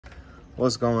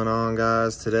What's going on,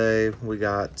 guys? Today we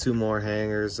got two more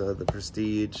hangers of the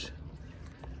Prestige.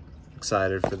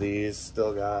 Excited for these.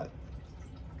 Still got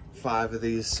 5 of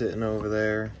these sitting over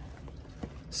there.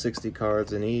 60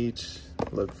 cards in each.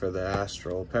 Look for the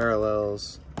Astral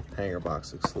Parallels, hanger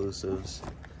box exclusives.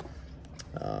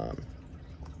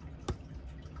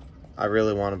 I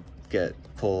really want to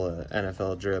pull an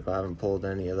NFL drip. I haven't pulled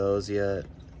any of those yet.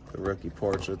 The rookie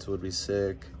portraits would be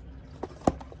sick.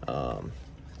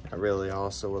 I really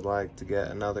also would like to get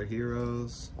another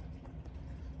Heroes.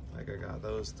 Like I got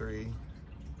those 3.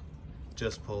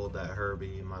 Just pulled that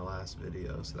Herbie in my last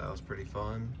video, so that was pretty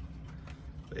fun.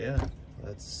 But yeah,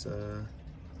 let's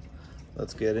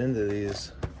get into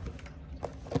these.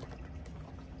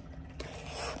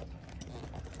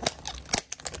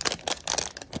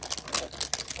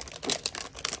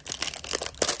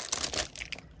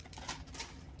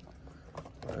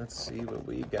 Let's see what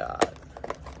we got.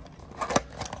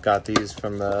 Got these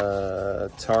from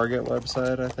the Target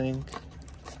website, I think,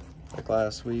 like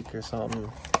last week or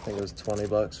something. I think it was 20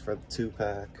 bucks for the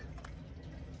 2-pack.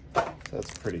 So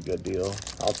that's a pretty good deal.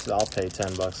 I'll pay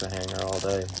 10 bucks a hanger all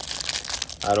day.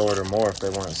 I'd order more if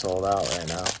they weren't sold out right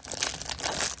now.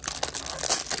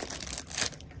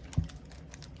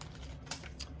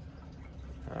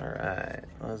 All right,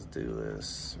 let's do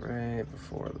this right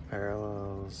before the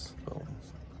parallels. Boom.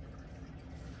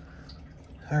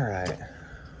 All right.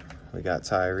 We got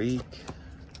Tyreek,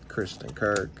 Christian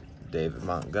Kirk, David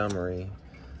Montgomery,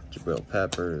 Jabril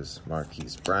Peppers,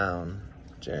 Marquise Brown,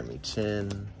 Jeremy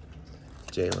Chin,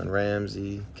 Jalen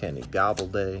Ramsey, Kenny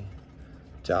Gobbleday,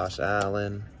 Josh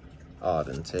Allen,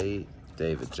 Auden Tate,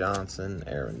 David Johnson,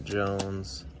 Aaron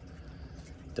Jones,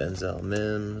 Denzel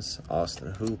Mims,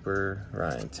 Austin Hooper,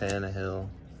 Ryan Tannehill,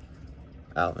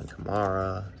 Alvin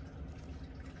Kamara,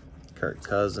 Kirk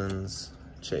Cousins,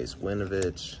 Chase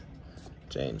Winovich,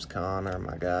 James Conner,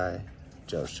 my guy,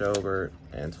 Joe Schobert,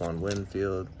 Antoine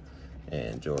Winfield,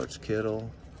 and George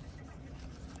Kittle.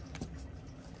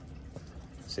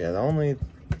 So yeah, the only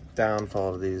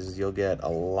downfall of these is you'll get a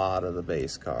lot of the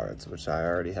base cards, which I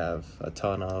already have a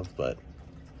ton of, but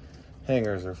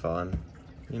hangers are fun.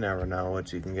 You never know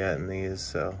what you can get in these,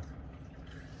 so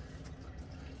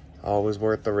always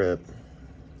worth the rip.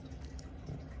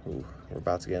 Ooh, we're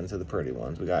about to get into the pretty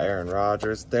ones. We got Aaron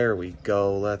Rodgers. There we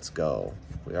go. Let's go.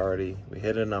 We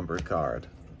hit a numbered card.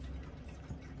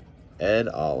 Ed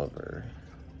Oliver.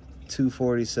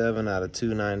 247 out of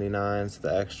 299. It's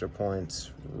the extra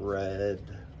points red.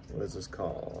 What is this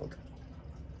called?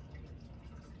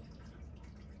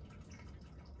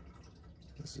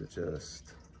 This is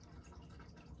just...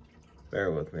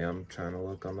 Bear with me. I'm trying to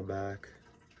look on the back.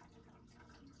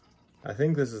 I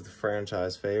think this is the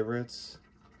franchise favorites.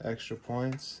 Extra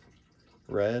points.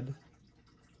 Red.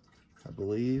 I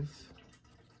believe.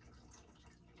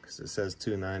 Because it says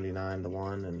 299 to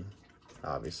 1, and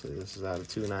obviously this is out of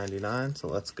 299, so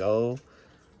let's go.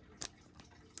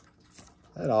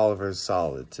 That Oliver's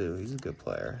solid too. He's a good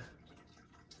player.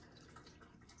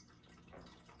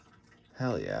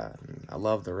 Hell yeah. I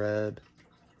love the red.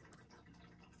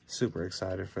 Super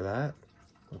excited for that.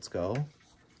 Let's go.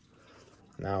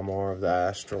 Now more of the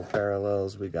Astral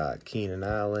Parallels. We got Keenan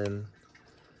Allen,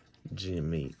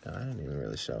 Jimmy. I didn't even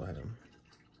really show him.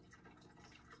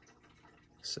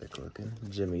 Sick looking.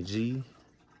 Jimmy G.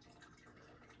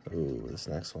 Ooh, this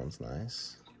next one's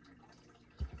nice.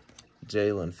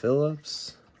 Jalen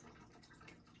Phillips.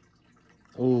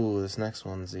 Ooh, this next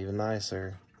one's even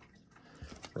nicer.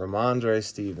 Ramondre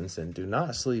Stevenson. Do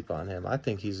not sleep on him. I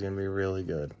think he's going to be really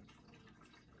good.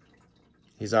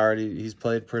 He's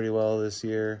played pretty well this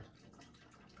year.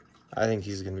 I think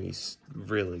he's going to be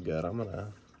really good. I'm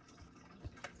gonna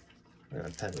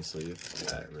penny sleeve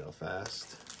that real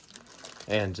fast.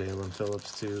 And Jalen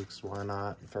Phillips too, because why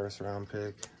not? First round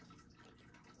pick.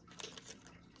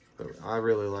 But I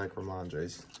really like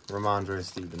Ramondre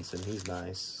Stevenson. He's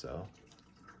nice, so.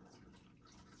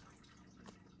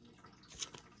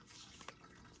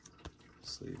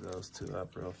 Sleeve those 2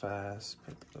 up real fast.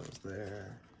 Put those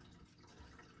there.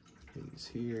 He's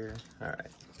here. All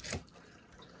right.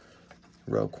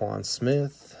 Roquan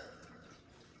Smith.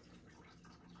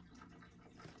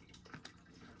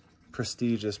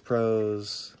 Prestigious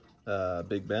Pros,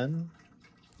 Big Ben.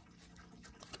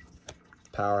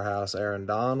 Powerhouse Aaron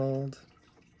Donald.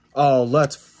 Oh,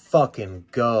 let's fucking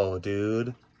go,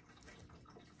 dude.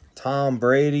 Tom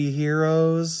Brady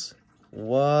Heroes.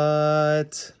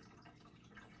 What?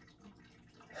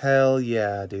 Hell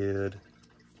yeah, dude.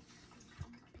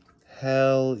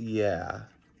 Hell yeah.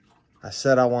 I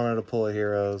said I wanted to pull a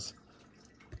Heroes.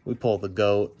 We pulled the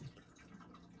GOAT.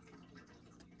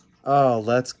 Oh,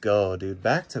 let's go, dude.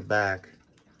 Back to back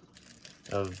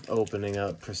of opening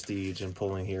up Prestige and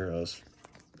pulling heroes.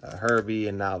 Herbie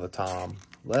and now the Tom.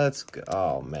 Let's go.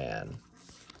 Oh, man.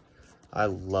 I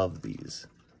love these.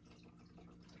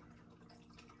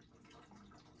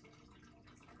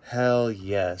 Hell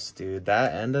yes, dude.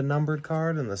 That and a numbered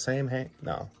card in the same hang.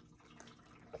 No.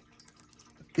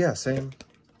 Yeah, same.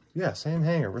 Yeah, same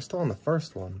hanger. We're still on the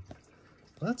first one.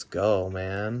 Let's go,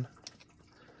 man.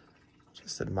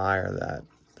 Just admire that.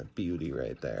 The beauty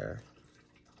right there.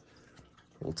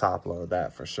 We'll top load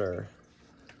that for sure.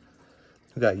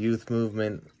 We got Youth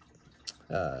Movement.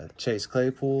 Chase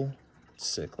Claypool.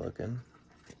 Sick looking.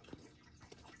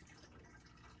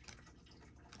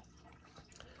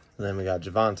 And then we got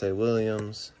Javonte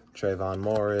Williams, Trayvon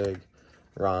Morig,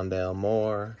 Rondale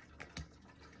Moore,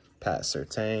 Pat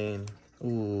Surtain.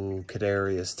 Ooh,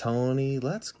 Kadarius Toney.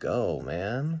 Let's go,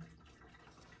 man.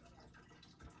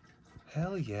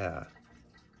 Hell yeah.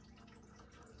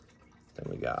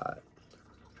 Then we got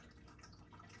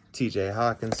TJ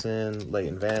Hawkinson,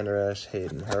 Leighton Vander Esch,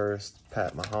 Hayden Hurst,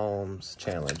 Pat Mahomes,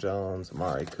 Chandler Jones,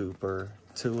 Amari Cooper,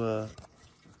 Tua,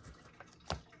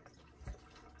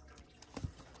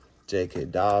 J.K.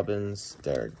 Dobbins,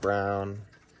 Derek Brown,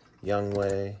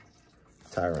 Youngway,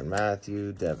 Tyrann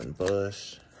Mathieu, Devin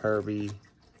Bush, Herbie,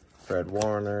 Fred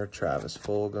Warner, Travis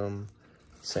Fulgham,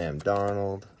 Sam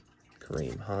Darnold,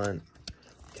 Kareem Hunt,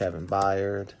 Kevin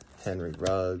Byard, Henry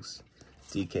Ruggs,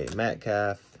 DK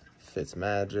Metcalf,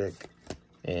 Fitzmagic,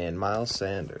 and Miles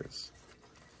Sanders.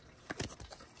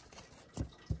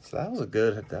 So that was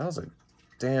a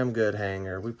damn good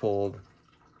hanger. We pulled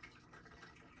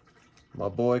my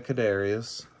boy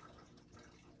Kadarius.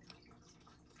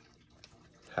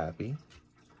 Happy.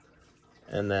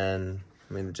 And then,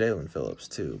 I mean, the Jalen Phillips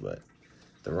too, but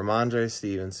the Ramondre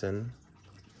Stevenson,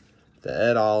 the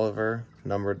Ed Oliver,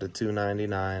 numbered to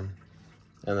 299,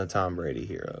 and the Tom Brady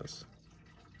Heroes.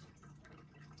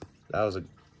 That was a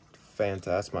fantastic,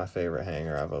 that's my favorite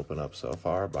hanger I've opened up so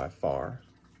far, by far.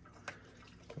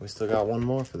 We still got one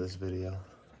more for this video.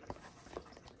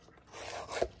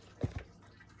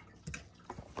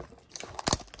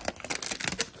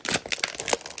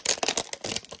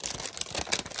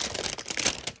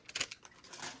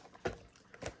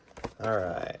 All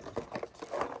right.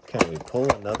 Can we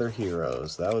pull another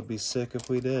Heroes? That would be sick if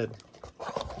we did.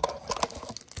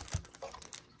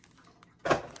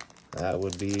 That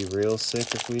would be real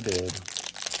sick if we did.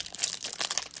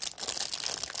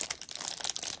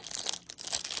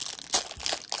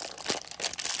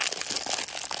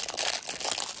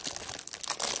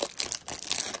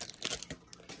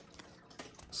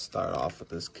 Start off with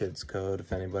this kid's code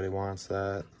if anybody wants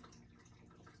that.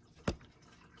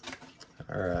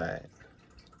 All right.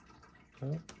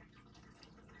 Oh.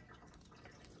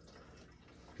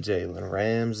 Jalen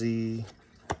Ramsey,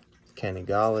 Kenny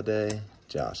Golladay,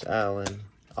 Josh Allen,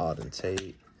 Auden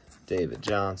Tate, David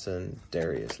Johnson,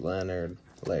 Darius Leonard,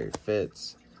 Larry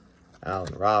Fitz,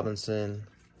 Allen Robinson,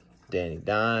 Danny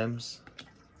Dimes,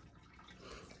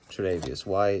 Tre'Davious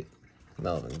White,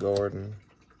 Melvin Gordon,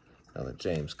 another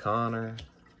James Conner,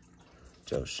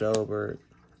 Joe Schobert,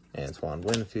 Antoine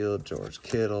Winfield, George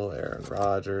Kittle, Aaron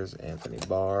Rodgers, Anthony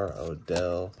Barr,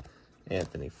 Odell,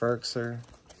 Anthony Ferkser,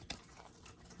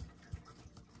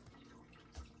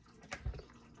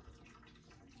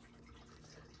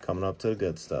 coming up to the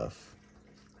good stuff.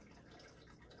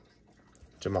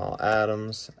 Jamal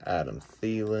Adams, Adam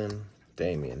Thielen,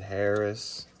 Damian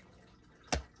Harris.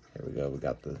 Here we go. We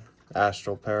got the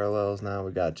Astral Parallels now.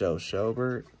 We got Joe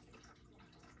Schobert.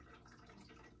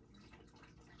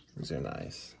 These are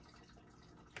nice.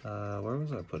 Where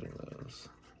was I putting those?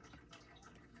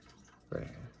 Right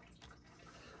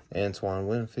here. Antoine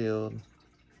Winfield.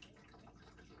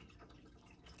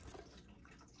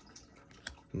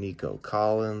 Nico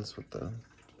Collins with the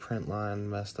print line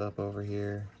messed up over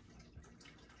here.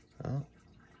 Oh.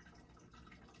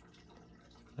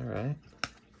 All right.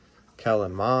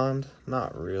 Kellen Mond,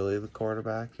 not really the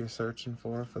quarterback you're searching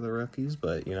for the rookies,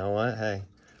 but you know what? Hey,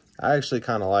 I actually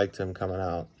kind of liked him coming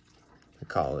out of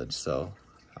college, so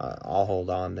I'll hold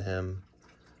on to him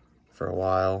for a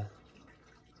while.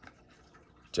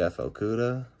 Jeff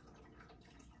Okudah.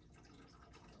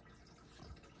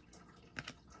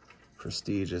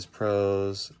 Prestigious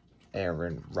Pros,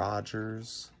 Aaron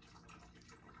Rodgers.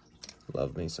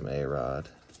 Love me some A-Rod.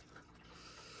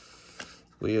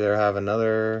 We either have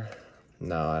another...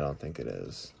 No, I don't think it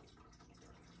is.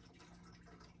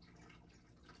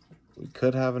 We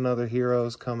could have another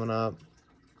Heroes coming up.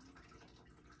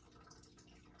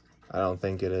 I don't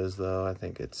think it is, though. I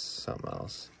think it's something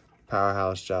else.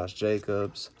 Powerhouse Josh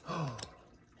Jacobs.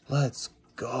 Let's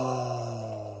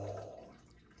go.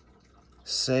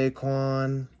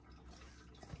 Saquon.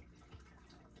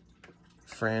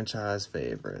 Franchise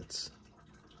favorites.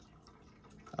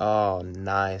 Oh,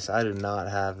 nice. I do not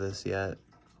have this yet.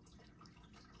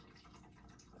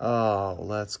 Oh,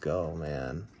 let's go,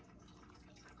 man.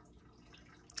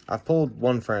 I've pulled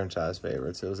one franchise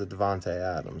favorites. It was a Devontae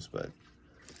Adams, but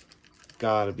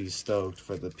gotta be stoked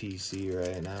for the PC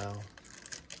right now.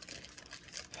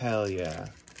 Hell yeah.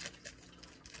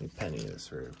 Let me penny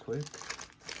this real quick.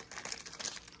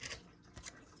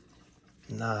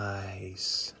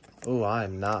 Nice. Oh,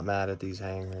 I'm not mad at these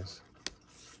hangers.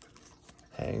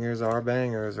 Hangers are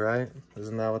bangers, right?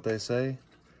 Isn't that what they say?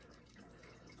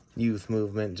 Youth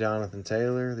Movement, Jonathan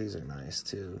Taylor. These are nice,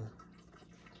 too.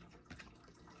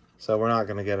 So we're not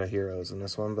going to get a Heroes in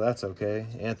this one, but that's okay.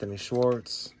 Anthony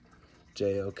Schwartz,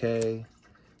 J.O.K.,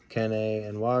 Kene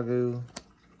and Wagyu,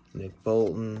 Nick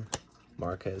Bolton,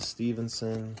 Marquez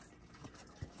Stevenson.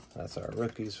 That's our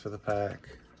rookies for the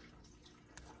pack.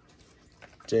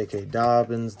 J.K.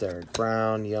 Dobbins, Derek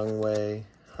Brown, Youngway,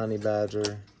 Honey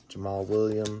Badger, Jamal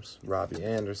Williams, Robbie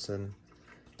Anderson,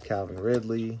 Calvin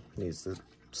Ridley, needs to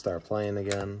start playing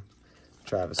again,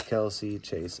 Travis Kelce,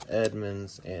 Chase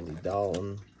Edmonds, Andy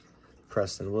Dalton,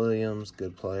 Preston Williams,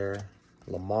 good player,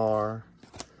 Lamar,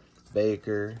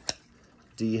 Baker,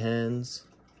 D. Hens,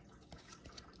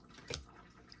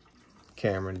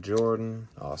 Cameron Jordan,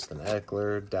 Austin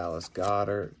Eckler, Dallas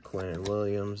Goedert, Quinnen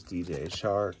Williams, DJ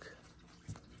Chark,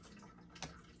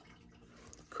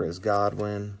 Chris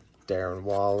Godwin, Darren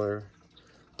Waller,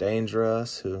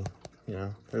 Dangerous, who, you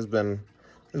know, there's been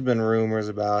rumors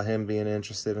about him being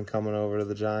interested in coming over to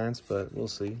the Giants, but we'll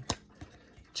see.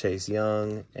 Chase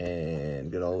Young, and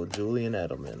good old Julian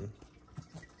Edelman.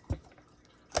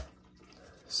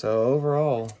 So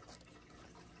overall,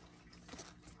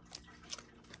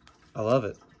 I love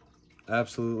it.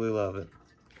 Absolutely love it.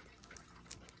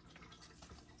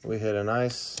 We hit a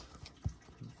nice,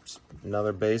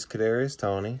 another base Kadarius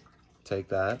Toney. Take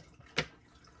that.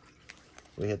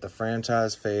 We hit the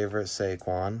franchise favorite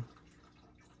Saquon.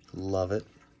 Love it.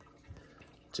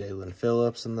 Jalen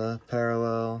Phillips in the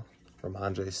parallel.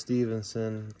 Ramondre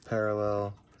Stevenson,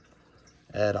 parallel.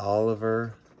 Ed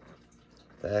Oliver,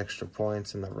 the extra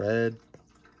points in the red.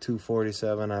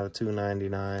 247 out of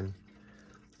 299.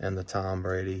 And the Tom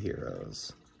Brady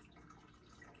Heroes.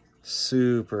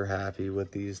 Super happy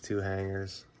with these two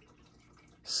hangers.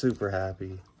 Super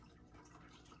happy.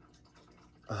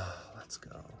 Oh, let's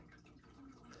go.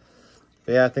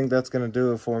 But yeah, I think that's going to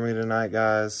do it for me tonight,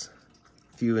 guys.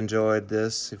 If you enjoyed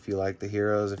this, if you like the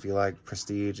Heroes, if you like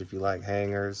Prestige, if you like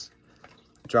hangers,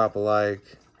 drop a like,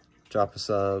 drop a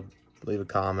sub, leave a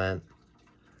comment.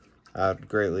 I'd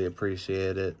greatly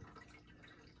appreciate it.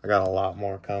 I got a lot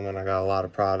more coming. I got a lot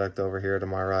of product over here to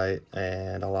my right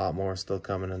and a lot more still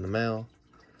coming in the mail.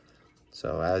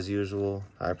 So as usual,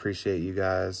 I appreciate you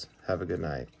guys. Have a good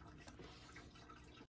night.